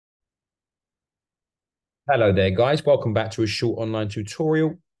Hello there, guys. Welcome back to a short online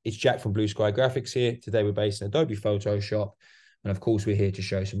tutorial. It's Jack from Blue Sky Graphics here. Today we're based in Adobe Photoshop. And of course, we're here to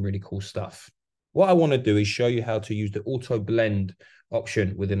show some really cool stuff. What I want to do is show you how to use the auto blend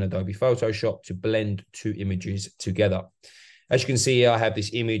option within Adobe Photoshop to blend two images together. As you can see here, I have this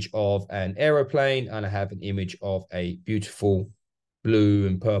image of an aeroplane and I have an image of a beautiful blue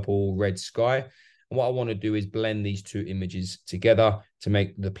and purple red sky. And what I want to do is blend these two images together to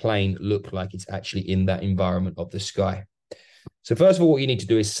make the plane look like it's actually in that environment of the sky. So first of all, what you need to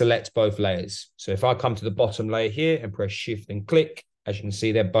do is select both layers. So if I come to the bottom layer here and press Shift and click, as you can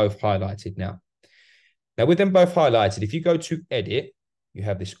see, they're both highlighted now. Now with them both highlighted, if you go to Edit, you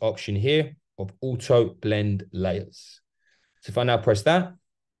have this option here of Auto Blend Layers. So if I now press that,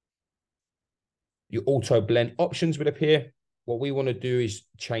 your Auto Blend options will appear. What we want to do is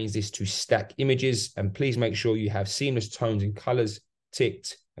change this to stack images, and please make sure you have seamless tones and colors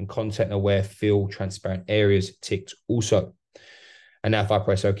ticked and content aware fill transparent areas ticked also. And now if I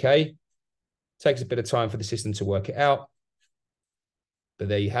press OK, it takes a bit of time for the system to work it out, but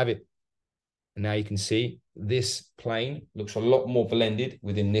there you have it. And now you can see this plane looks a lot more blended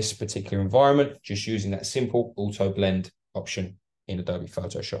within this particular environment, just using that simple auto blend option in Adobe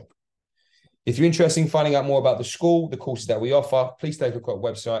Photoshop. If you're interested in finding out more about the school, the courses that we offer, please take a look at our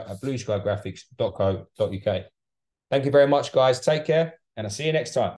website at blueskygraphics.co.uk. Thank you very much, guys. Take care, and I'll see you next time.